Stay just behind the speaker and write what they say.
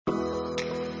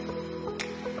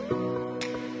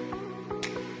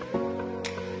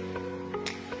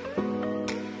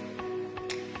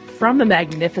From the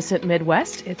magnificent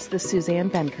Midwest, it's the Suzanne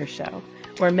Benker Show,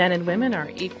 where men and women are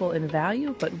equal in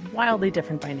value but wildly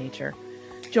different by nature.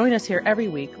 Join us here every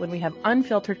week when we have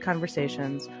unfiltered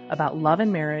conversations about love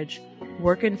and marriage,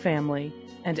 work and family,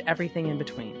 and everything in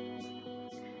between.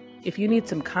 If you need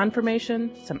some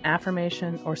confirmation, some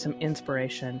affirmation, or some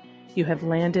inspiration, you have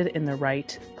landed in the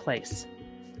right place.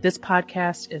 This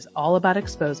podcast is all about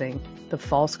exposing the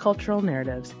false cultural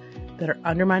narratives that are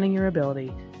undermining your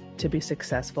ability to be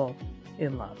successful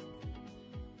in love.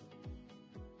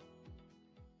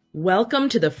 Welcome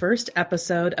to the first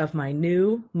episode of my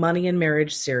new Money and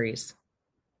Marriage series.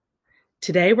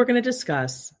 Today we're going to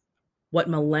discuss what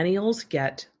millennials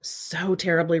get so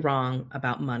terribly wrong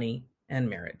about money and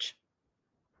marriage.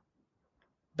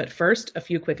 But first, a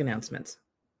few quick announcements.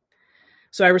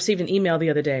 So I received an email the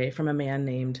other day from a man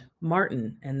named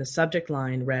Martin, and the subject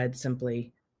line read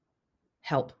simply,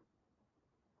 "Help."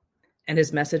 And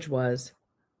his message was,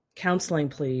 "Counseling,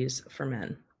 please, for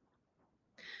men."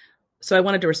 So I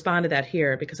wanted to respond to that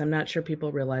here because I'm not sure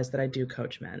people realize that I do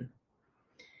coach men.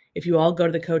 If you all go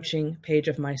to the coaching page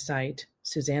of my site,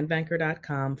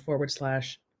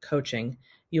 suzannebanker.com/coaching,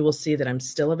 you will see that I'm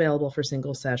still available for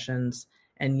single sessions.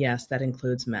 And yes, that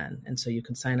includes men. And so you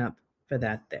can sign up for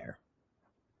that there.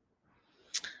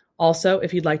 Also,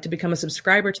 if you'd like to become a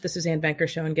subscriber to the Suzanne Benker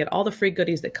Show and get all the free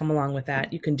goodies that come along with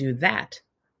that, you can do that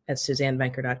at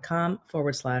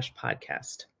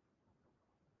suzannebanker.com/podcast.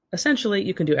 Essentially,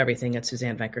 you can do everything at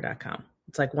suzannebanker.com.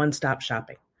 It's like one-stop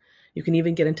shopping. You can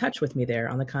even get in touch with me there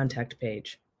on the contact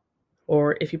page.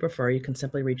 Or if you prefer, you can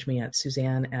simply reach me at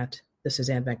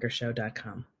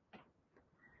suzanne@thesuzannebankershow.com.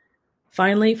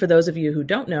 Finally, for those of you who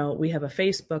don't know, we have a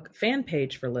Facebook fan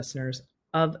page for listeners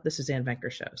of the Suzanne Benker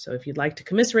Show. So if you'd like to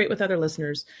commiserate with other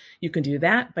listeners, you can do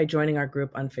that by joining our group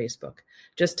on Facebook.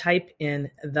 Just type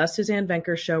in the Suzanne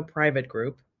Benker Show private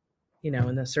group,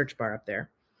 in the search bar up there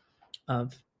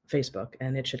of Facebook,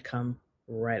 and it should come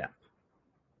right up.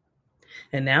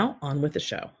 And now on with the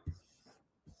show.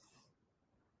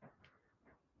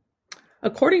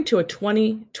 According to a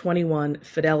 2021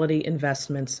 Fidelity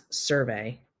Investments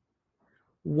survey,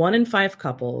 1 in 5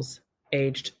 couples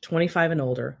aged 25 and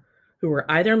older who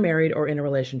were either married or in a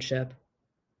relationship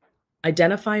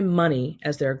identify money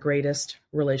as their greatest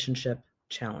relationship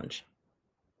challenge.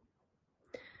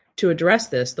 To address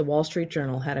this, the Wall Street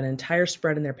Journal had an entire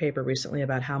spread in their paper recently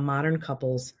about how modern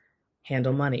couples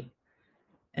handle money.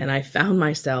 And I found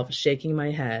myself shaking my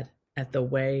head at the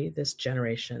way this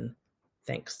generation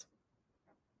thinks.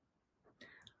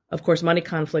 Of course, money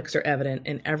conflicts are evident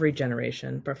in every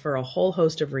generation, but for a whole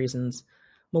host of reasons,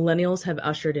 millennials have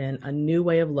ushered in a new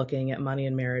way of looking at money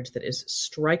and marriage that is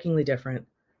strikingly different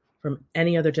from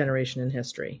any other generation in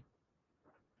history.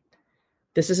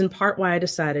 This is in part why I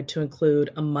decided to include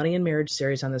a money and marriage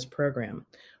series on this program,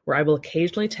 where I will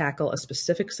occasionally tackle a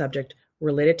specific subject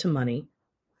related to money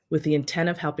with the intent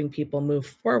of helping people move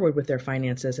forward with their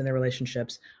finances and their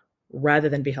relationships rather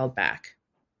than be held back,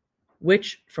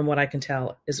 which, from what I can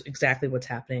tell, is exactly what's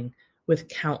happening with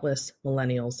countless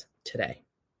millennials today.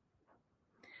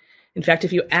 In fact,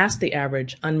 if you ask the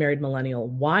average unmarried millennial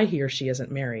why he or she isn't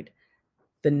married,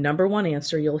 the number one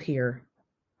answer you'll hear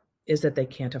is that they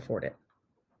can't afford it.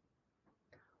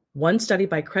 One study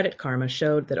by Credit Karma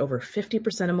showed that over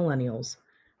 50% of millennials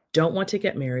don't want to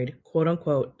get married, quote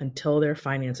unquote, until their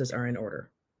finances are in order.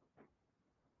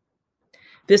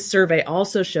 This survey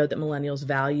also showed that millennials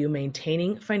value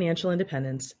maintaining financial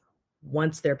independence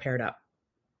once they're paired up.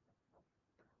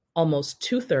 Almost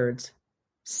 2/3,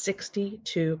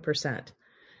 62%,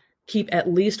 keep at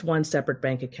least one separate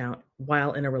bank account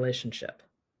while in a relationship.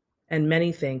 And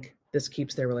many think this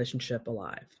keeps their relationship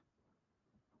alive.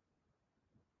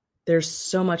 There's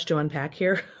so much to unpack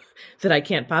here that I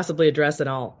can't possibly address it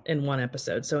all in one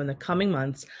episode. So in the coming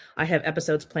months, I have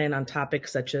episodes planned on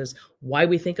topics such as why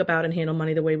we think about and handle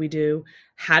money the way we do,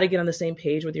 how to get on the same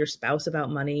page with your spouse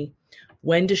about money,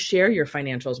 when to share your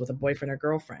financials with a boyfriend or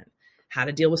girlfriend, how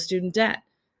to deal with student debt,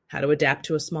 how to adapt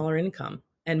to a smaller income,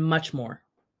 and much more.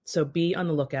 So be on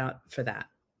the lookout for that.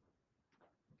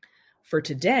 For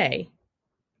today,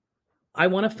 I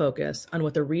want to focus on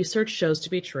what the research shows to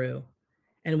be true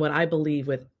and what I believe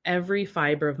with every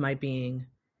fiber of my being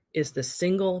is the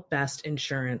single best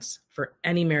insurance for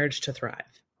any marriage to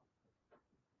thrive.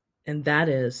 And that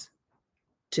is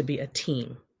to be a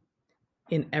team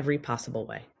in every possible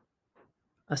way,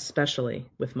 especially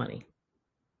with money.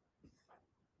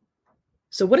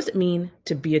 So what does it mean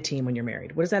to be a team when you're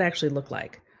married? What does that actually look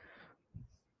like?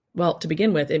 Well, to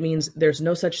begin with, it means there's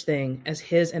no such thing as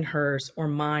his and hers or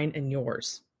mine and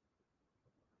yours.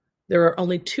 There are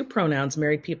only two pronouns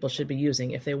married people should be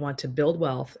using if they want to build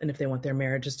wealth and if they want their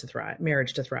marriage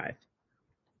to thrive.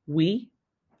 We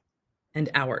and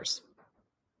ours.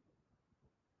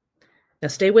 Now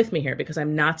stay with me here, because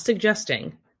I'm not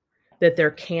suggesting that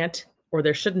there can't or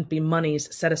there shouldn't be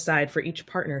monies set aside for each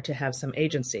partner to have some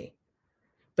agency.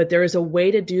 But there is a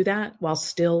way to do that while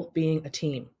still being a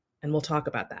team, and we'll talk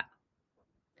about that.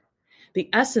 The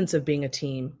essence of being a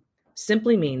team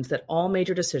simply means that all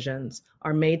major decisions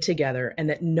are made together and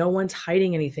that no one's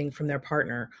hiding anything from their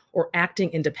partner or acting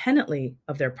independently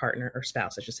of their partner or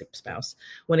spouse, I should say spouse,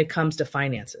 when it comes to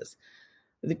finances.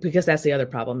 Because that's the other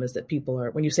problem, is that people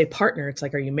are, when you say partner, it's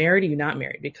like, are you married or are you not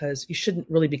married? Because you shouldn't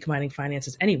really be combining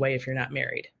finances anyway if you're not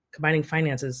married. Combining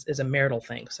finances is a marital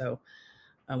thing. So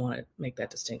I want to make that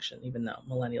distinction, even though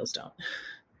millennials don't.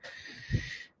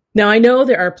 Now, I know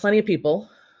there are plenty of people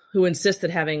who insist that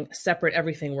having separate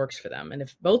everything works for them. And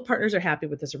if both partners are happy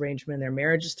with this arrangement and their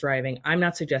marriage is thriving, I'm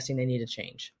not suggesting they need to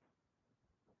change.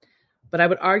 But I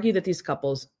would argue that these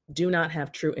couples do not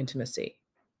have true intimacy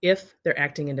if they're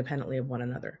acting independently of one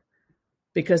another,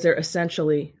 because they're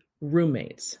essentially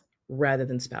roommates rather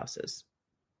than spouses.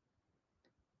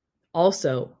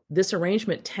 Also, this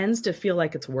arrangement tends to feel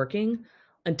like it's working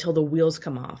until the wheels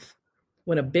come off,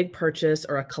 when a big purchase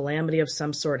or a calamity of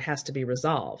some sort has to be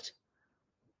resolved.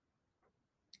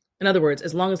 In other words,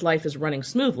 as long as life is running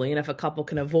smoothly, and if a couple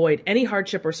can avoid any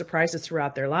hardship or surprises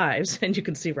throughout their lives, and you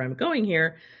can see where I'm going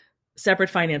here,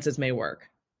 separate finances may work.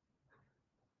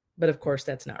 But of course,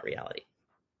 that's not reality.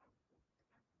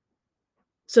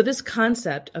 So this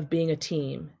concept of being a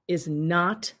team is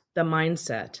not the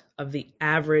mindset of the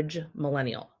average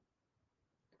millennial,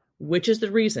 which is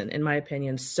the reason, in my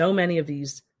opinion, so many of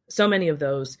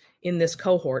those in this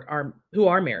cohort who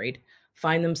are married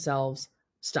find themselves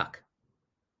stuck.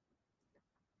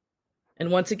 And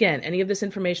once again, any of this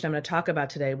information I'm going to talk about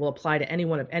today will apply to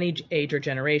anyone of any age or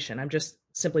generation. I'm just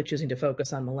simply choosing to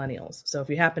focus on millennials. So if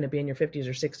you happen to be in your 50s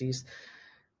or 60s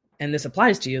and this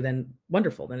applies to you, then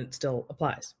wonderful, then it still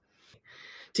applies.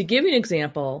 To give you an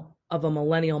example of a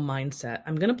millennial mindset,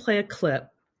 I'm going to play a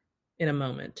clip in a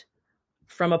moment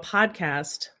from a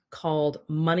podcast called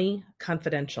Money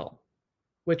Confidential,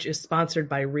 which is sponsored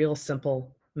by Real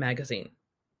Simple magazine.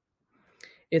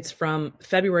 It's from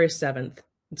February 7th.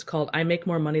 It's called I Make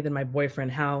More Money Than My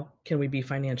Boyfriend. How Can We Be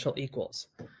Financial Equals?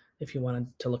 If you wanted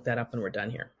to look that up when we're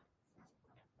done here.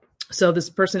 So this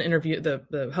person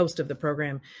the host of the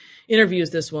program interviews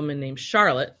this woman named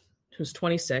Charlotte, who's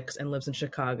 26 and lives in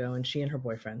Chicago, and she and her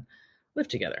boyfriend live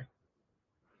together.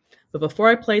 But before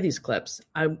I play these clips,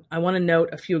 I want to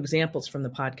note a few examples from the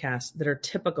podcast that are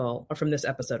typical, or from this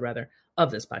episode rather,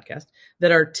 of this podcast,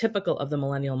 that are typical of the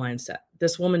millennial mindset.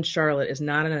 This woman, Charlotte, is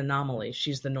not an anomaly.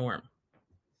 She's the norm.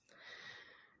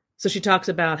 So she talks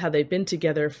about how they've been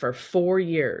together for 4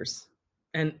 years.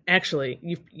 And actually,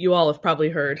 you all have probably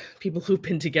heard people who've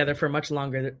been together for much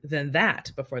longer than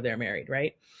that before they're married,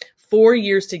 right? 4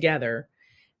 years together.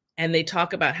 And they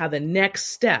talk about how the next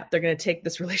step, they're going to take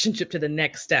this relationship to the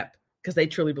next step, because they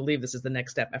truly believe this is the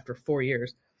next step after 4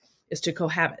 years, is to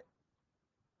cohabit.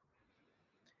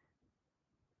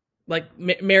 Like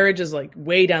marriage is like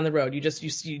way down the road.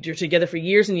 You're together for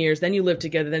years and years, then you live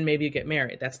together, then maybe you get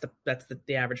married. That's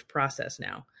the average process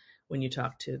now when you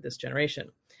talk to this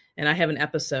generation. And I have an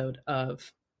episode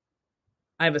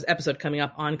coming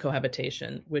up on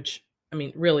cohabitation, which, I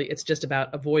mean, really, it's just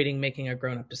about avoiding making a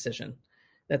grown-up decision.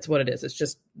 That's what it is. It's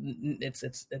just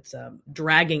it's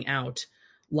dragging out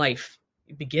life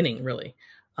beginning, really.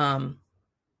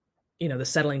 The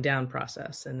settling down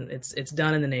process, and it's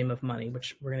done in the name of money,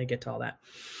 which we're going to get to all that.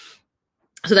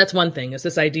 So that's one thing, is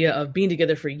this idea of being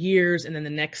together for years, and then the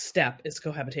next step is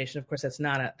cohabitation. Of course, that's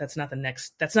not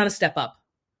a step up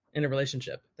in a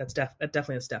relationship. That's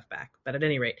definitely a step back. But at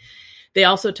any rate, they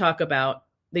also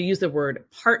they use the word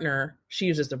partner. She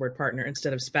uses the word partner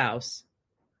instead of spouse,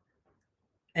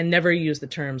 and never use the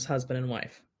terms husband and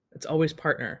wife. It's always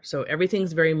partner. So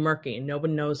everything's very murky. No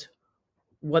one knows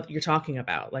what you're talking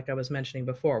about, like I was mentioning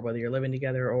before, whether you're living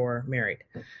together or married.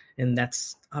 And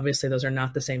that's obviously, those are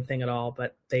not the same thing at all,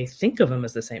 but they think of them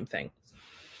as the same thing.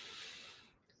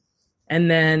 And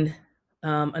then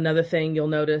another thing you'll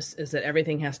notice is that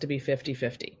everything has to be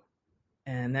 50-50.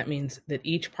 And that means that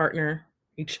each partner,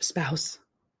 each spouse,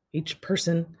 each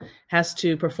person has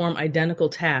to perform identical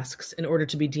tasks in order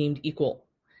to be deemed equal.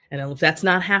 And if that's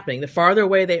not happening, the farther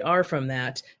away they are from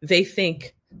that, they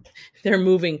think they're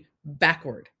moving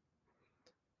backward.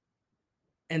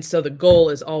 And so the goal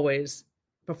is always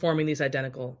performing these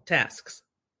identical tasks,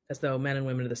 as though men and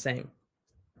women are the same,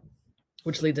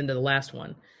 which leads into the last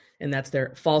one, And that's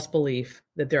their false belief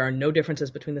that there are no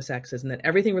differences between the sexes and that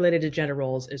everything related to gender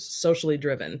roles is socially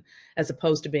driven as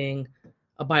opposed to being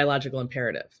a biological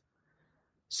imperative.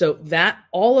 So that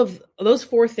all of those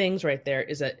four things right there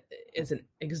is an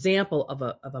example of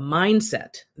a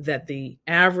mindset that the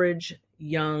average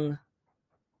young,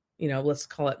 let's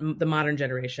call it the modern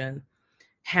generation,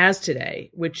 has today,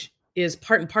 which is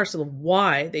part and parcel of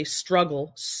why they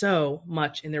struggle so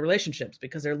much in their relationships,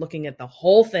 because they're looking at the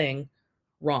whole thing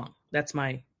wrong. That's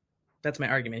my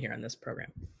argument here on this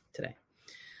program today.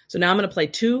 So now I'm going to play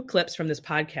 2 clips from this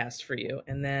podcast for you,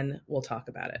 and then we'll talk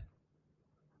about it.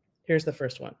 Here's the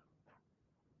first one.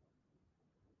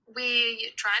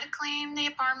 We try to clean the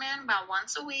apartment about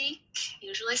once a week.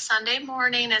 Usually Sunday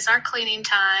morning is our cleaning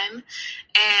time.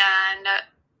 And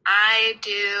I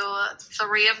do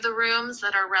 3 of the rooms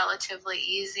that are relatively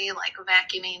easy, like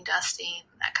vacuuming, dusting,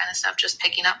 that kind of stuff, just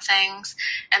picking up things.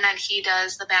 And then he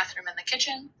does the bathroom and the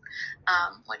kitchen,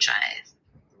 which I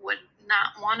would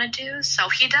not want to do. So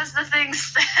he does the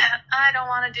things that I don't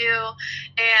want to do.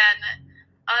 And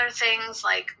other things,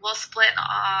 like we'll split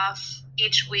off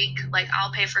each week. Like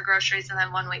I'll pay for groceries, and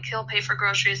then one week he'll pay for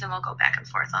groceries, and we'll go back and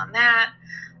forth on that.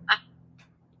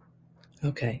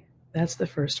 Okay, that's the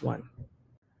first one.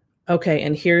 Okay,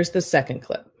 and here's the second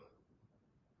clip.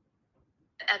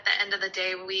 At the end of the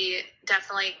day, we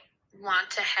definitely want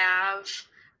to have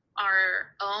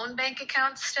our own bank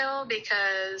account still,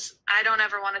 because I don't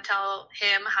ever want to tell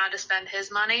him how to spend his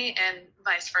money, and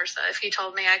vice versa. If he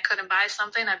told me I couldn't buy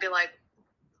something, I'd be like,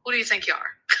 who do you think you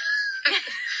are?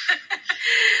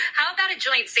 How about a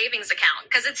joint savings account?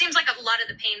 Because it seems like a lot of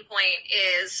the pain point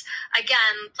is,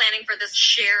 again, planning for this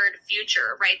shared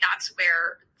future, right? That's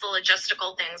where the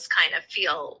logistical things kind of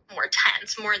feel more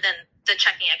tense, more than the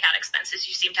checking account expenses.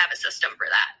 You seem to have a system for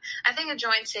that. I think a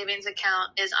joint savings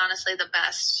account is honestly the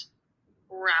best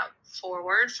route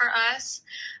forward for us.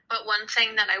 But one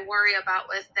thing that I worry about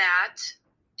with that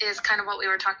is kind of what we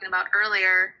were talking about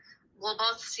earlier. We'll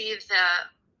both see the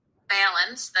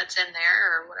balance that's in there,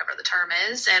 or whatever the term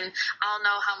is, and I'll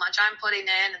know how much I'm putting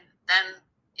in, and then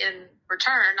in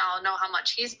return I'll know how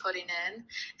much he's putting in.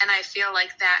 And I feel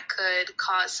like that could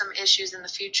cause some issues in the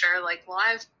future, like, well,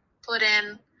 I've put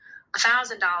in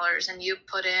 $1,000 and you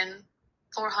put in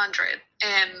 400,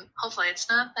 and hopefully it's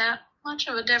not that much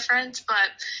of a difference, but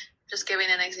just giving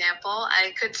an example,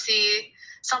 I could see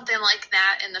something like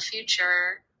that in the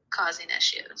future causing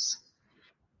issues.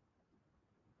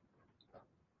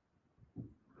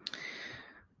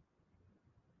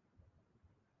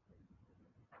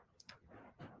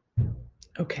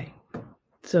 Okay,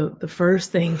 so the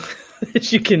first thing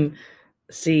that you can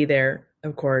see there,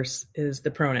 of course, is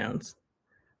the pronouns.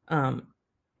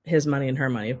 His money and her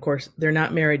money. Of course, they're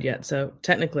not married yet, so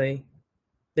technically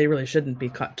they really shouldn't be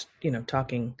caught,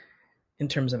 talking in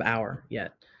terms of our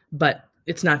yet. But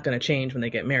it's not going to change when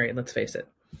they get married, let's face it.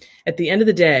 At the end of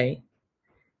the day,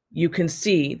 you can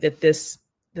see that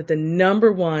the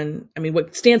number one,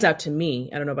 what stands out to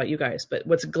me, I don't know about you guys, but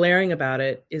what's glaring about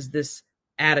it is this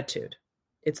attitude.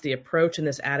 It's the approach and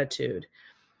this attitude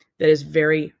that is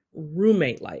very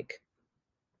roommate-like.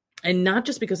 And not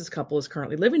just because this couple is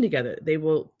currently living together. They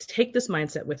will take this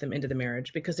mindset with them into the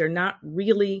marriage because they're not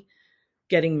really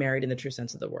getting married in the true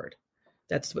sense of the word.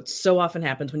 That's what so often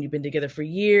happens when you've been together for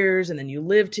years and then you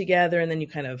live together and then you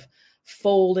kind of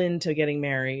fold into getting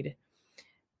married.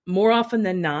 More often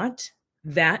than not,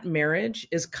 that marriage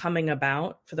is coming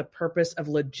about for the purpose of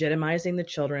legitimizing the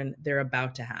children they're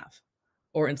about to have,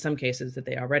 or in some cases that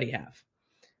they already have.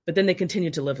 But then they continue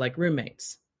to live like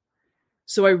roommates.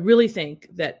 So I really think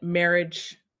that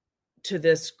marriage to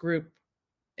this group,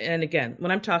 and again,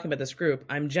 when I'm talking about this group,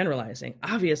 I'm generalizing.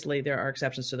 Obviously, there are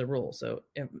exceptions to the rule. So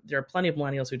there are plenty of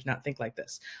millennials who do not think like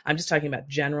this. I'm just talking about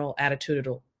general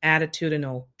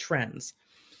attitudinal trends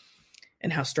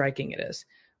and how striking it is.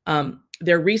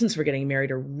 Their reasons for getting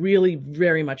married are really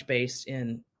very much based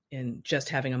in just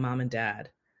having a mom and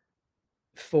dad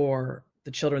for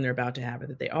the children they're about to have or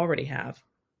that they already have,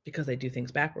 because they do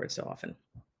things backwards so often.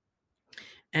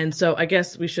 And so I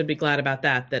guess we should be glad about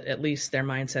that at least their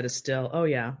mindset is still, oh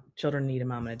yeah, children need a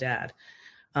mom and a dad.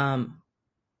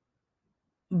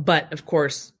 But of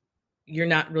course, you're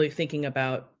not really thinking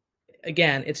about,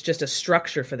 again, it's just a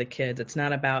structure for the kids. It's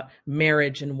not about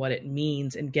marriage and what it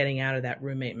means and getting out of that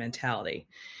roommate mentality.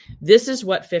 This is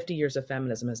what 50 years of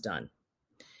feminism has done.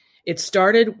 It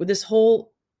started with this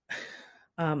whole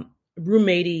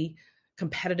roommatey,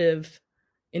 competitive,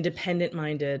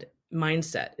 independent-minded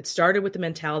mindset. It started with the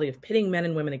mentality of pitting men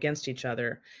and women against each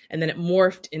other, and then it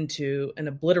morphed into an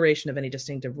obliteration of any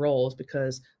distinctive roles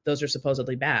because those are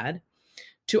supposedly bad,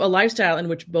 to a lifestyle in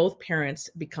which both parents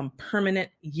become permanent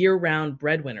year-round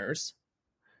breadwinners,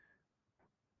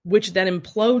 which then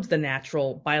implodes the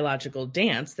natural biological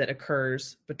dance that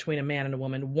occurs between a man and a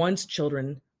woman once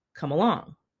children come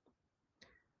along.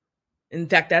 In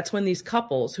fact, that's when these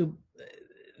couples who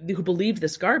believe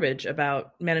this garbage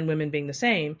about men and women being the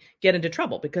same get into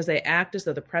trouble, because they act as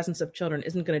though the presence of children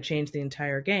isn't going to change the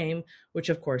entire game, which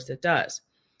of course it does.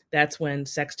 That's when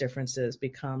sex differences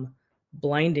become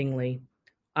blindingly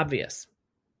obvious.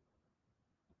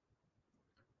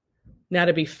 Now,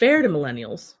 to be fair to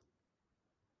millennials,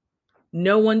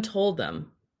 no one told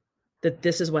them that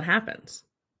this is what happens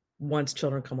once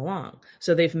children come along.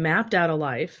 So they've mapped out a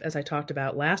life, as I talked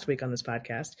about last week on this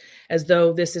podcast, as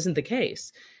though this isn't the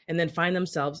case, and then find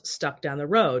themselves stuck down the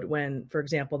road when, for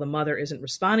example, the mother isn't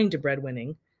responding to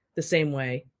breadwinning the same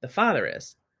way the father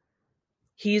is.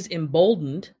 He's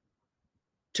emboldened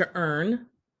to earn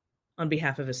on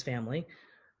behalf of his family,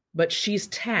 but she's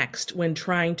taxed when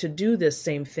trying to do this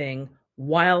same thing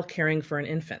while caring for an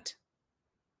infant.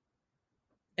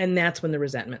 And that's when the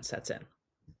resentment sets in.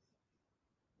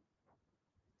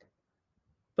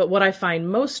 But what I find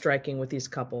most striking with these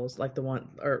couples, like the one,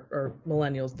 or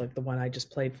millennials, like the one I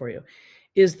just played for you,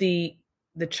 is the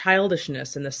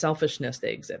childishness and the selfishness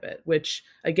they exhibit, which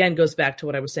again goes back to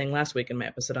what I was saying last week in my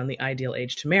episode on the ideal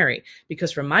age to marry.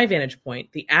 Because from my vantage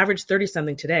point, the average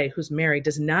 30-something today who's married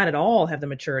does not at all have the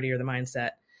maturity or the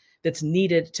mindset that's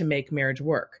needed to make marriage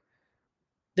work.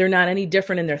 They're not any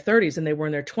different in their 30s than they were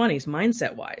in their 20s,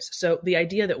 mindset-wise. So the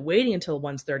idea that waiting until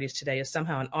one's 30s today is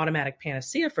somehow an automatic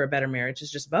panacea for a better marriage is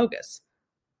just bogus.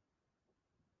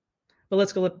 But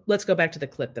let's go back to the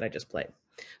clip that I just played.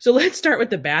 So let's start with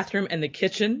the bathroom and the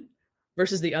kitchen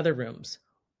versus the other rooms.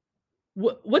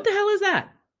 What the hell is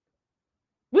that?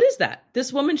 What is that?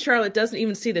 This woman, Charlotte, doesn't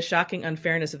even see the shocking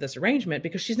unfairness of this arrangement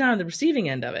because she's not on the receiving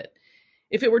end of it.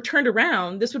 If it were turned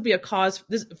around, this would be a cause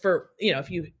for,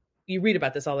 if you read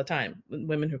about this all the time,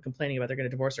 women who are complaining about they're going to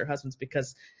divorce their husbands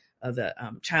because of the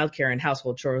childcare and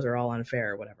household chores are all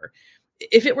unfair or whatever.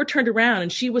 If it were turned around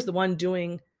and she was the one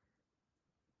doing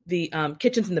the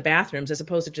kitchens and the bathrooms as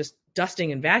opposed to just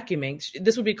dusting and vacuuming,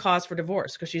 this would be cause for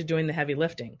divorce because she's doing the heavy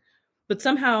lifting. But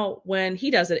somehow when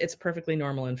he does it, it's perfectly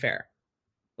normal and fair.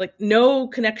 Like no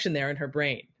connection there in her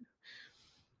brain.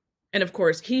 And of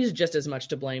course, he's just as much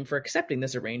to blame for accepting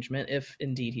this arrangement, if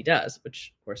indeed he does,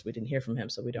 which of course we didn't hear from him,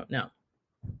 so we don't know.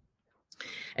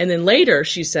 And then later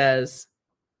she says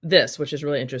this, which is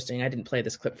really interesting. I didn't play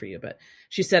this clip for you, but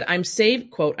she said, I'm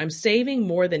saving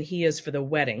more than he is for the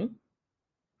wedding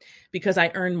because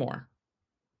I earn more.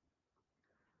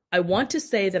 I want to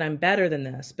say that I'm better than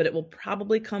this, but it will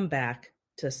probably come back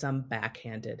to some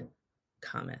backhanded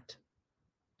comment,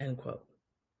 end quote.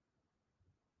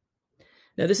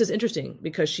 Now, this is interesting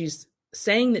because she's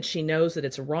saying that she knows that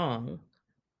it's wrong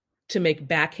to make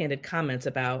backhanded comments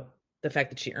about the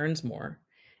fact that she earns more.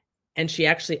 And she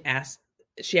actually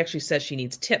says she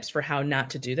needs tips for how not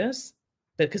to do this,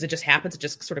 because it just happens. It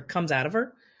just sort of comes out of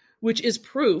her, which is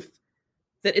proof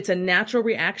that it's a natural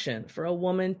reaction for a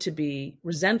woman to be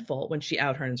resentful when she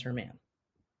out-earns her man.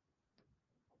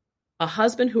 A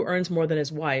husband who earns more than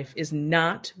his wife is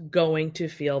not going to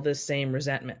feel this same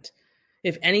resentment.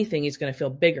 If anything, he's going to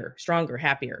feel bigger, stronger,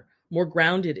 happier, more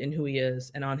grounded in who he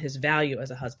is and on his value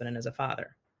as a husband and as a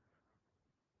father.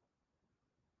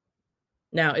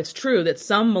 Now, it's true that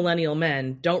some millennial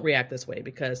men don't react this way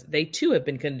because they too have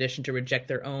been conditioned to reject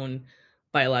their own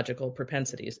biological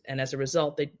propensities. And as a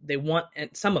result, they want, and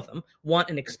some of them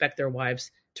want and expect their wives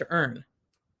to earn.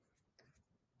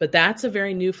 But that's a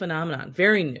very new phenomenon,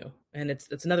 very new. And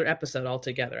it's another episode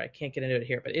altogether. I can't get into it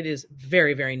here, but it is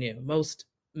very, very new. Most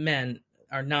men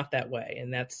are not that way,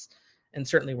 and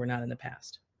certainly we're not in the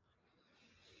past.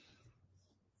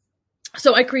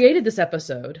 So I created this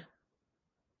episode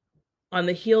on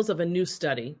the heels of a new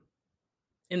study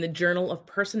in the Journal of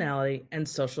Personality and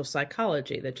Social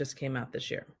Psychology that just came out this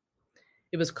year.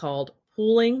 It was called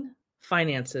Pooling,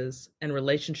 Finances, and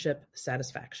Relationship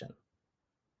Satisfaction.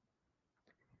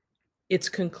 Its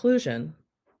conclusion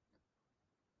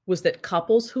was that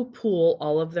couples who pool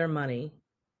all of their money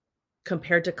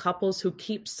compared to couples who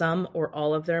keep some or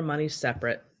all of their money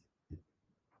separate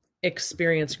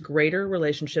experience greater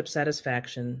relationship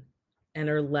satisfaction and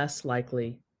are less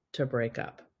likely to break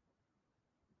up.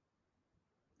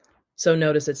 So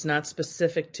notice it's not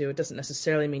specific to, it doesn't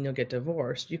necessarily mean you'll get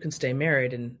divorced. You can stay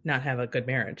married and not have a good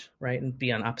marriage, right? And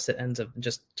be on opposite ends of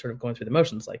just sort of going through the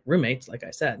motions, like roommates, like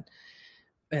I said.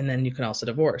 And then you can also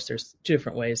divorce. There's two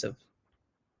different ways of,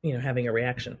 having a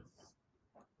reaction.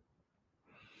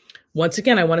 Once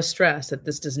again, I want to stress that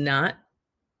this does not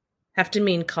have to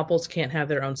mean couples can't have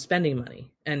their own spending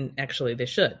money, and actually they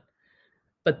should.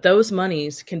 But those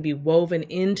monies can be woven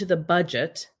into the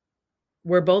budget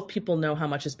where both people know how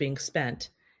much is being spent,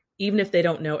 even if they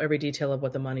don't know every detail of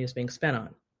what the money is being spent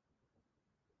on.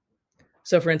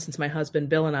 So, for instance, my husband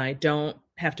Bill and I don't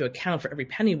have to account for every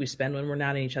penny we spend when we're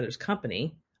not in each other's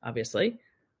company, obviously,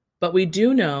 but we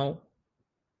do know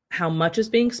how much is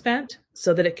being spent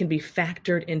so that it can be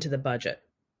factored into the budget.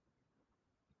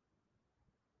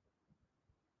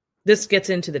 This gets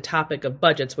into the topic of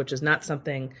budgets, which is not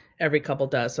something every couple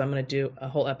does. So I'm going to do a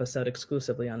whole episode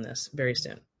exclusively on this very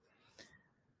soon.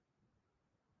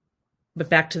 But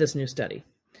back to this new study.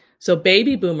 So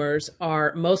baby boomers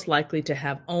are most likely to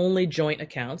have only joint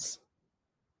accounts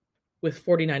with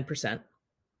 49%,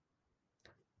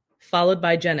 followed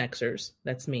by Gen Xers,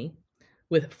 that's me,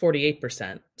 with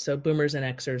 48%. So boomers and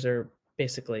Xers are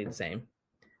basically the same,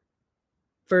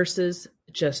 versus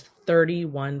just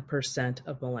 31%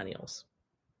 of millennials.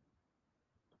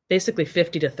 Basically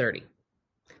 50 to 30.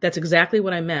 That's exactly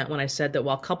what I meant when I said that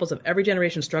while couples of every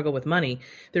generation struggle with money,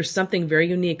 there's something very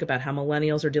unique about how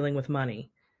millennials are dealing with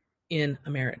money in a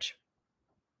marriage.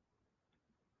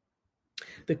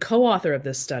 The co-author of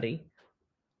this study,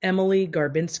 Emily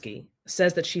Garbinsky,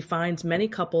 says that she finds many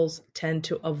couples tend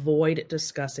to avoid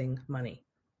discussing money.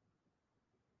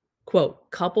 Quote,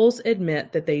 couples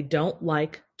admit that they don't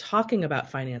like talking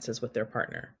about finances with their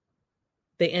partner.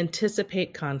 They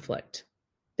anticipate conflict.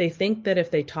 They think that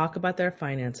if they talk about their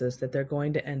finances, that they're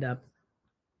going to end up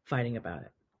fighting about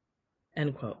it.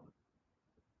 End quote.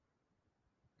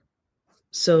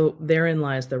 So therein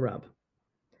lies the rub.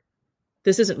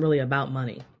 This isn't really about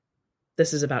money.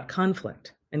 This is about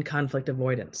conflict and conflict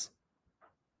avoidance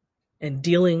and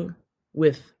dealing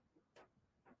with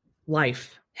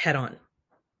life head on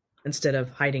instead of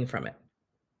hiding from it.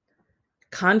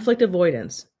 Conflict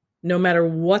avoidance, no matter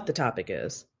what the topic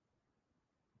is,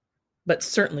 but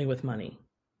certainly with money,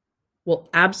 will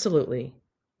absolutely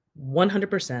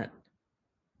 100%,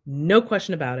 no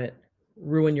question about it,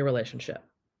 ruin your relationship.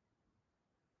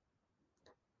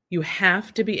 You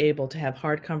have to be able to have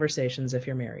hard conversations if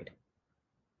you're married.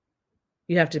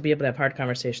 You have to be able to have hard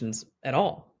conversations at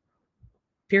all,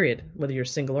 period, whether you're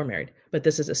single or married. But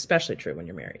this is especially true when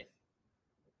you're married.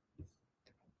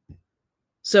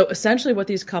 So essentially what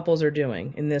these couples are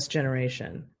doing in this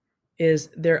generation is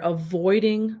they're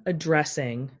avoiding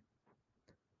addressing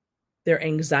their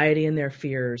anxiety and their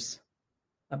fears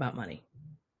about money.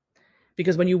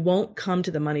 Because when you won't come to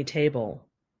the money table,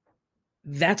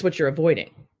 that's what you're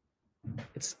avoiding.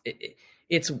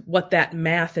 It's what that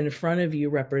math in front of you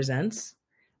represents,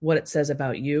 what it says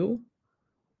about you,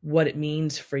 what it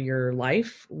means for your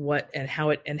life, and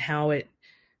how it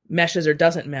meshes or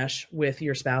doesn't mesh with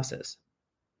your spouses.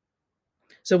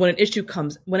 So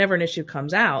whenever an issue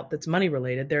comes out that's money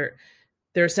related, they're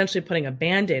essentially putting a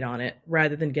Band-Aid on it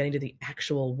rather than getting to the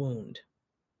actual wound,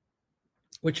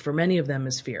 which for many of them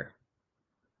is fear.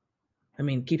 I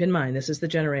mean, keep in mind, this is the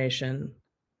generation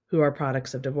who are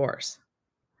products of divorce.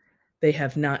 They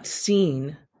have not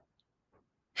seen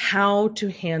how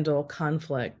to handle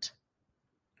conflict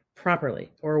properly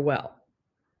or well.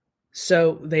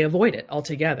 So they avoid it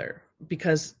altogether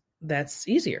because that's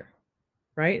easier,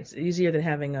 right? It's easier than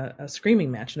having a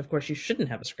screaming match. And of course, you shouldn't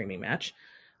have a screaming match.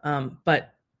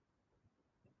 But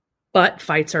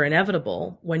fights are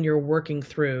inevitable when you're working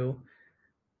through,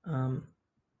 well,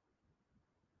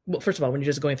 first of all, when you're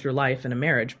just going through life in a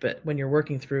marriage, but when you're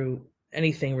working through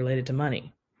anything related to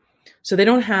money. So they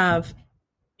don't have,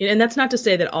 and that's not to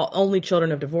say that only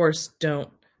children of divorce don't,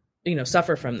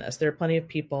 suffer from this. There are plenty of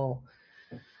people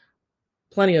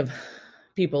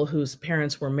whose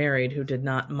parents were married who did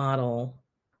not model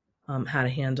how to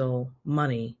handle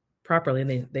money properly,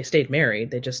 and they stayed married.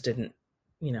 They just didn't,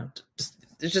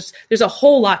 there's a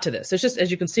whole lot to this. There's just, as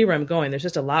you can see where I'm going, there's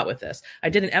just a lot with this. I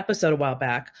did an episode a while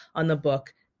back on the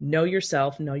book Know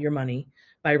Yourself, Know Your Money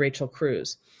by Rachel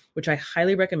Cruz, which I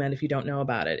highly recommend if you don't know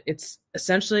about it. It's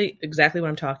essentially exactly what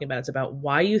I'm talking about. It's about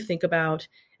why you think about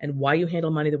and why you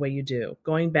handle money the way you do,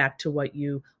 going back to what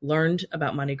you learned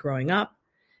about money growing up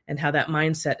and how that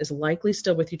mindset is likely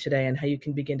still with you today and how you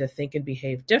can begin to think and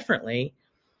behave differently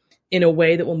in a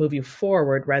way that will move you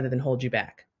forward rather than hold you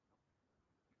back.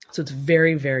 So it's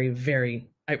very, very, very,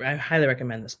 I highly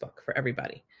recommend this book for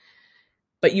everybody.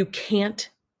 But you can't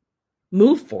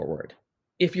move forward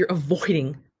if you're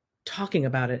avoiding talking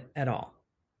about it at all.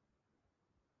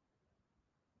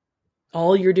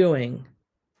 All you're doing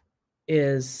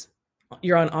is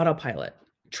you're on autopilot,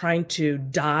 trying to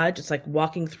dodge. It's like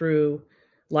walking through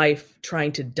life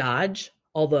trying to dodge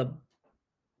all the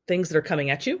things that are coming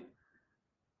at you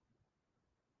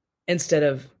instead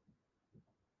of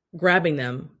grabbing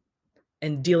them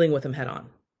and dealing with them head on.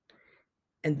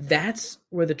 And that's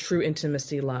where the true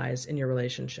intimacy lies in your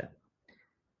relationship,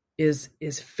 is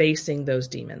facing those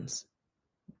demons,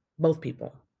 both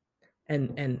people,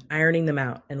 and ironing them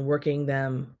out and working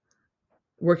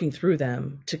through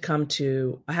them to come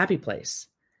to a happy place.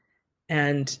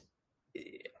 And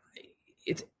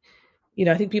it's,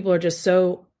 I think people are just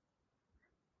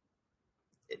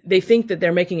they think that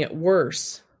they're making it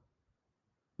worse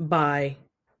by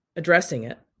addressing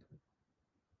it,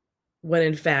 when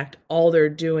in fact all they're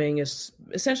doing is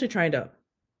essentially trying to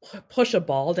push a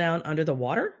ball down under the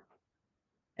water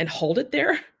and hold it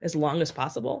there as long as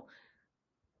possible.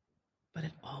 But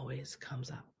it always comes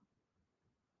up.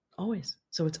 Always.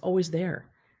 So it's always there.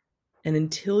 And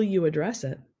until you address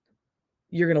it,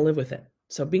 you're going to live with it.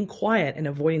 So being quiet and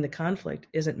avoiding the conflict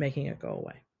isn't making it go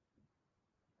away.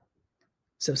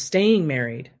 So staying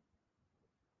married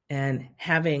and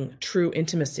having true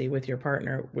intimacy with your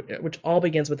partner, which all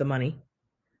begins with the money,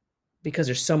 because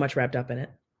there's so much wrapped up in it,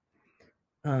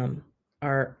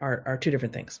 are two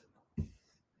different things.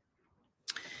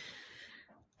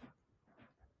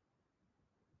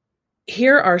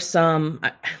 Here are some,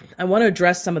 I want to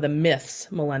address some of the myths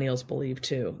millennials believe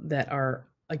too, that are,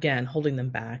 again, holding them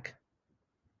back,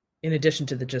 in addition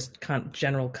to the just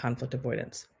general conflict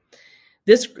avoidance.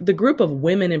 The group of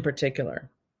women in particular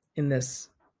in this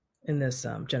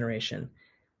generation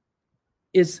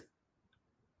is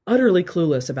utterly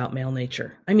clueless about male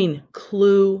nature. I mean,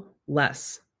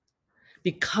 clueless.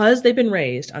 Because they've been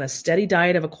raised on a steady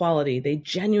diet of equality, they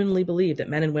genuinely believe that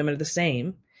men and women are the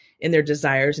same in their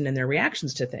desires and in their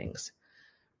reactions to things.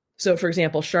 So, for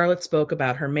example, Charlotte spoke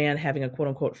about her man having a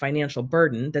quote-unquote financial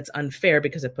burden that's unfair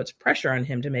because it puts pressure on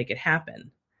him to make it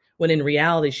happen. When in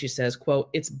reality, she says,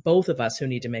 quote, "It's both of us who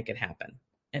need to make it happen,"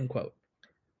 end quote.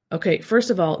 Okay,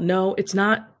 first of all, no, it's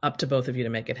not up to both of you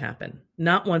to make it happen.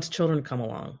 Not once children come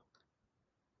along.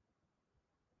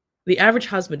 The average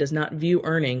husband does not view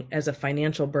earning as a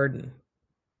financial burden.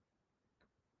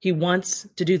 He wants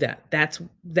to do that.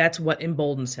 That's what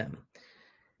emboldens him.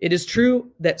 It is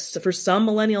true that for some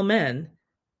millennial men,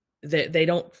 they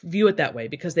don't view it that way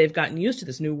because they've gotten used to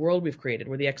this new world we've created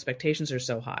where the expectations are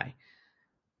so high.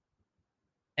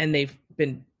 And they've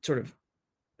been sort of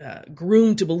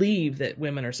groomed to believe that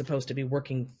women are supposed to be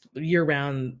working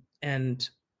year-round and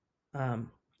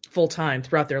full-time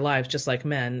throughout their lives, just like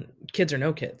men, kids or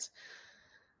no kids.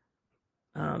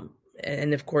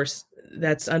 And of course,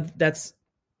 that's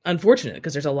unfortunate,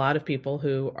 because there's a lot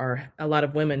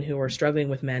of women who are struggling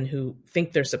with men who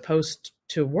think they're supposed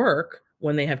to work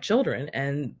when they have children,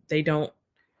 and they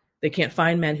can't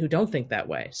find men who don't think that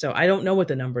way. So I don't know what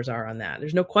the numbers are on that.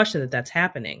 There's no question that that's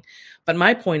happening. But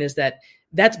my point is that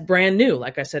that's brand new.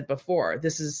 Like I said before,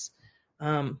 this is,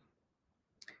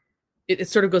 it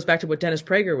sort of goes back to what Dennis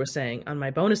Prager was saying on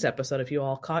my bonus episode, if you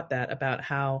all caught that, about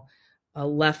how a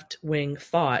left-wing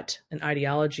thought and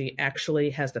ideology actually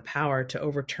has the power to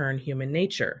overturn human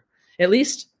nature, at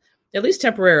least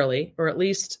temporarily, or at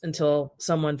least until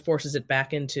someone forces it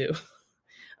back into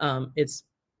its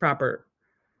proper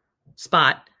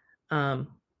spot. At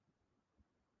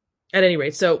any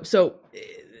rate, so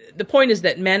the point is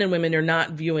that men and women are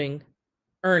not viewing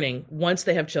earning once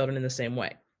they have children in the same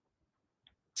way.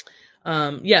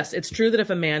 Yes, it's true that if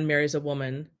a man marries a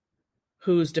woman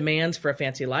whose demands for a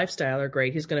fancy lifestyle are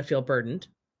great, he's going to feel burdened.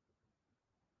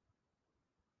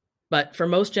 But for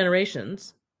most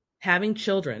generations, having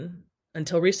children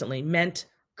until recently meant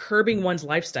curbing one's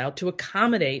lifestyle to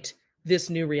accommodate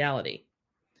this new reality.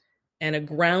 And a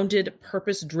grounded,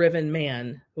 purpose-driven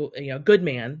man, good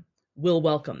man, will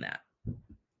welcome that.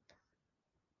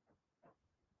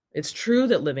 It's true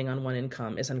that living on one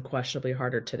income is unquestionably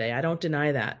harder today. I don't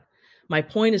deny that. My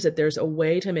point is that there's a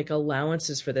way to make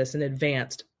allowances for this in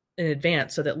advance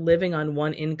so that living on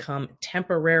one income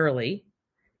temporarily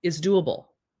is doable.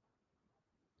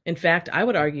 In fact, I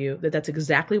would argue that that's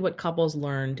exactly what couples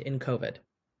learned in COVID,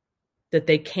 that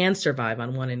they can survive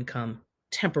on one income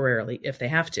temporarily if they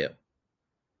have to.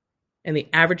 And the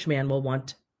average man will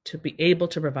want to be able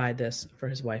to provide this for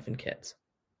his wife and kids.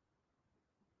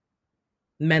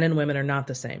 Men and women are not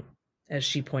the same, as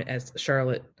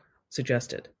Charlotte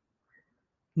suggested.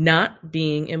 Not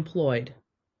being employed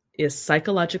is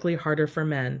psychologically harder for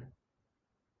men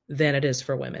than it is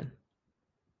for women.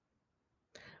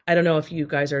 I don't know if you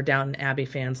guys are Downton Abbey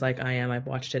fans like I am. I've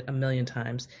watched it a million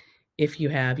times. If you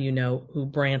have, you know who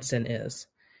Branson is.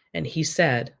 And he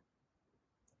said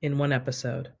in one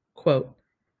episode, quote,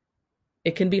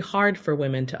 "It can be hard for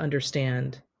women to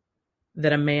understand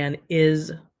that a man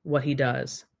is what he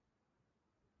does,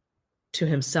 to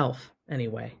himself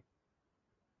anyway,"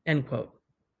 end quote.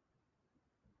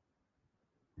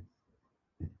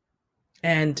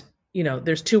 And,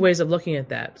 there's two ways of looking at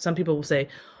that. Some people will say,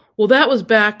 well, that was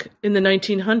back in the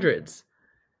 1900s.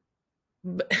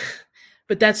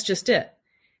 But that's just it.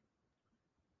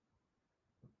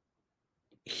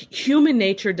 Human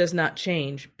nature does not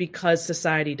change because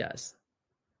society does.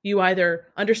 You either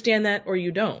understand that or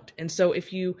you don't. And so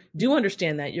if you do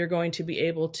understand that, you're going to be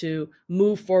able to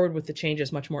move forward with the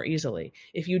changes much more easily.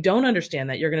 If you don't understand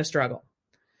that, you're going to struggle.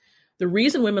 The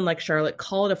reason women like Charlotte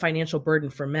call it a financial burden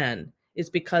for men is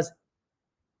because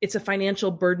it's a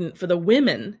financial burden for the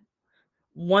women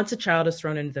once a child is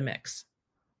thrown into the mix.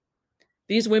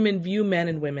 These women view men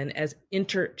and women as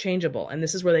interchangeable, and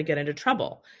this is where they get into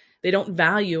trouble. They don't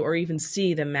value or even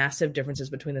see the massive differences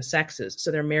between the sexes,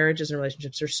 so their marriages and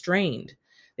relationships are strained.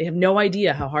 They have no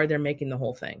idea how hard they're making the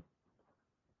whole thing.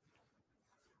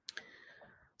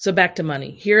 So back to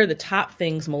money. Here are the top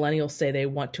things millennials say they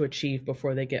want to achieve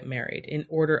before they get married in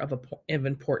order of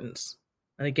importance.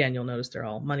 And again, you'll notice they're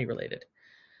all money related.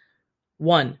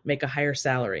 1, make a higher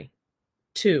salary.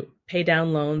 2, pay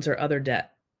down loans or other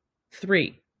debt.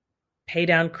 3, pay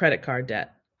down credit card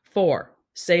debt. 4,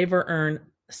 save or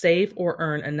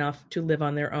earn enough to live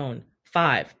on their own.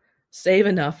 5, save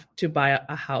enough to buy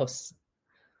a house.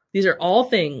 These are all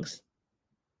things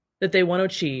that they want to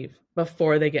achieve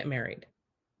before they get married.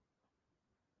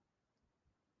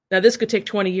 Now, this could take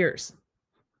 20 years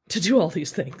to do all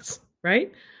these things,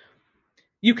 right?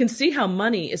 You can see how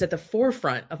money is at the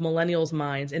forefront of millennials'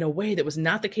 minds in a way that was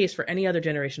not the case for any other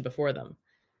generation before them.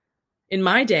 In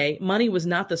my day, money was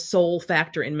not the sole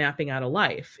factor in mapping out a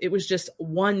life. It was just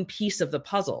one piece of the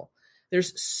puzzle.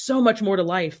 There's so much more to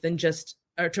life than just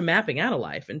to mapping out a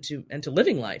life and to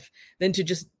living life than to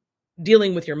just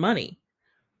dealing with your money.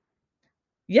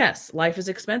 Yes, life is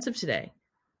expensive today,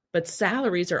 but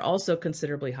salaries are also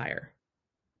considerably higher.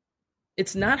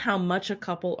 It's not how much a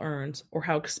couple earns or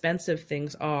how expensive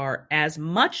things are as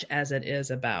much as it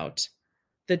is about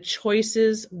the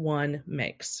choices one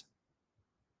makes.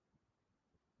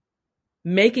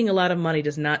 Making a lot of money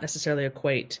does not necessarily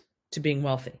equate to being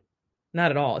wealthy.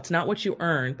 Not at all. It's not what you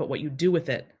earn, but what you do with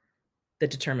it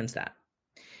that determines that.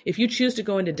 If you choose to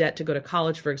go into debt to go to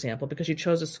college, for example, because you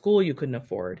chose a school you couldn't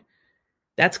afford,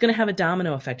 that's going to have a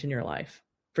domino effect in your life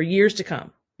for years to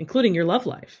come, including your love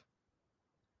life,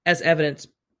 as evidenced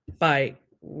by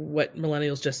what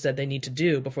millennials just said they need to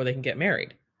do before they can get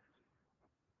married.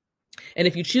 And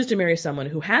if you choose to marry someone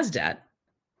who has debt,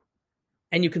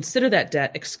 and you consider that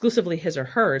debt exclusively his or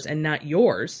hers and not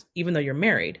yours, even though you're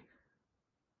married,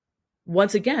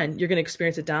 once again, you're going to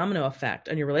experience a domino effect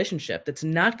on your relationship that's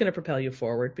not going to propel you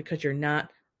forward because you're not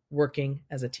working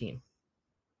as a team.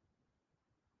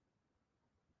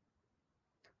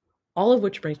 All of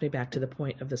which brings me back to the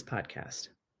point of this podcast.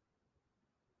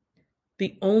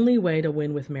 The only way to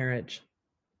win with marriage,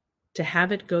 to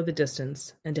have it go the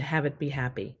distance and to have it be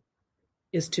happy,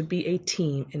 is to be a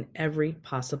team in every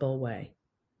possible way,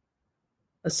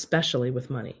 especially with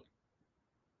money.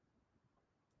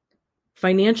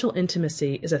 Financial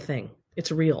intimacy is a thing.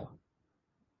 It's real.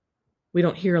 We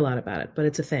don't hear a lot about it, but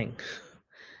it's a thing.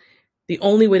 The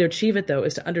only way to achieve it, though,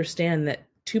 is to understand that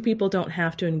two people don't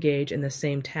have to engage in the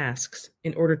same tasks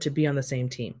in order to be on the same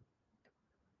team.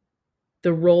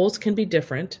 The roles can be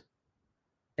different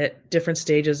at different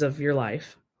stages of your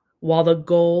life, while the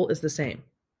goal is the same.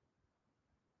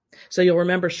 So you'll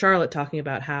remember Charlotte talking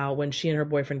about how when she and her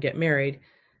boyfriend get married,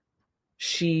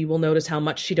 she will notice how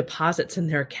much she deposits in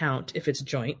their account if it's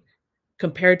joint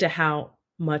compared to how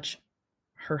much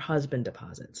her husband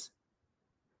deposits.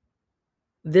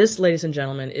 This, ladies and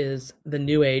gentlemen, is the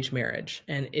new age marriage,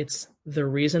 and it's the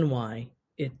reason why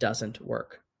it doesn't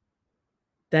work.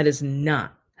 That is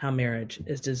not how marriage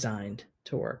is designed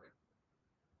to work.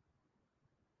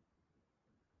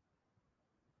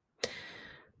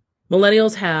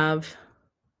 Millennials have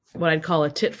what I'd call a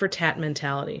tit for tat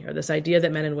mentality, or this idea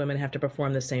that men and women have to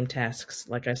perform the same tasks,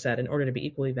 like I said, in order to be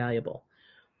equally valuable.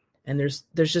 And there's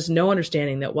just no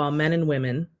understanding that while men and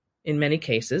women, in many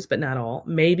cases, but not all,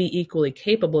 may be equally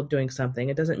capable of doing something,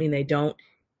 it doesn't mean they don't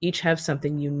each have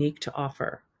something unique to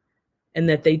offer, and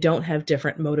that they don't have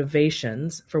different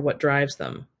motivations for what drives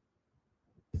them.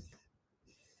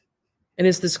 And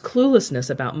it's this cluelessness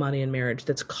about money and marriage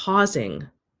that's causing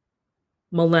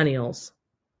millennials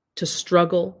to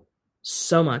struggle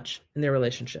so much in their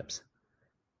relationships.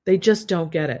 They just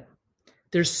don't get it.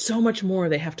 There's so much more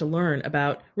they have to learn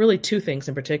about really two things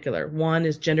in particular. One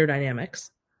is gender dynamics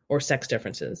or sex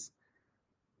differences,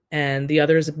 and the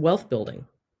other is wealth building,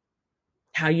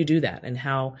 how you do that and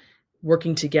how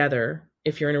working together,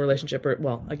 if you're in a relationship, or,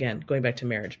 well, again, going back to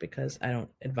marriage, because I don't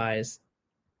advise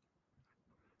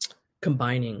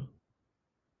combining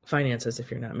finances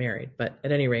if you're not married. But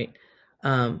at any rate,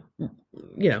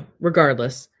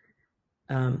 regardless,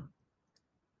 to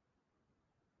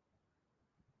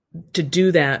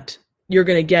do that, you're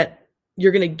going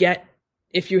to get,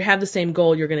 if you have the same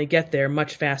goal, you're going to get there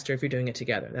much faster if you're doing it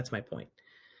together. That's my point.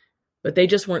 But they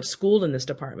just weren't schooled in this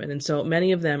department. And so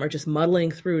many of them are just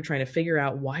muddling through trying to figure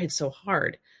out why it's so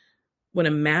hard, when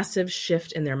a massive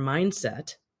shift in their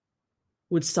mindset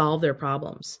would solve their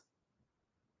problems.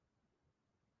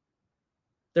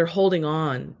 They're holding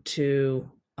on to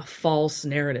a false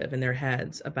narrative in their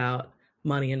heads about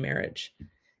money and marriage.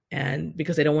 And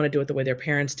because they don't want to do it the way their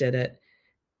parents did it,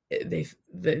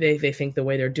 they think the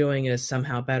way they're doing it is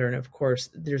somehow better. And of course,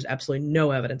 there's absolutely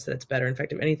no evidence that it's better. In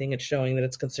fact, if anything, it's showing that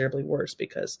it's considerably worse,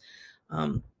 because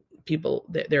people,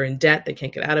 they're in debt. They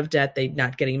can't get out of debt. They're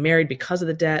not getting married because of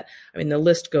the debt. I mean, the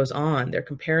list goes on. They're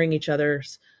comparing each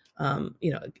other's,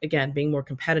 again, being more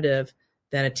competitive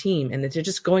than a team. And they're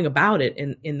just going about it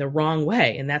in the wrong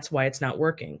way. And that's why it's not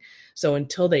working. So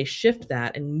until they shift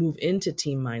that and move into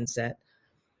team mindset,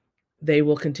 they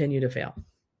will continue to fail.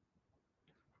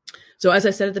 So as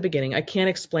I said at the beginning, I can't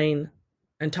explain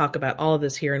and talk about all of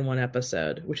this here in one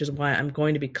episode, which is why I'm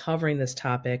going to be covering this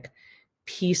topic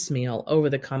piecemeal over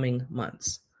the coming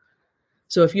months.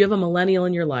 So if you have a millennial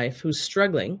in your life who's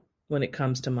struggling when it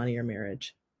comes to money or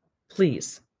marriage,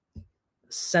 please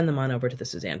send them on over to the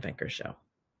Suzanne Venker Show.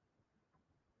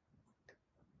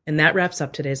 And that wraps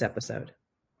up today's episode.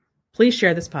 Please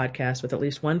share this podcast with at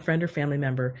least one friend or family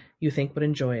member you think would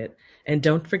enjoy it. And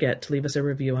don't forget to leave us a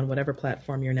review on whatever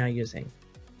platform you're now using.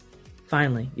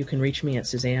 Finally, you can reach me at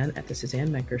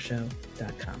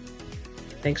Suzanne@thesuzannevenkershow.com.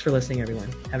 Thanks for listening,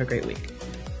 everyone. Have a great week.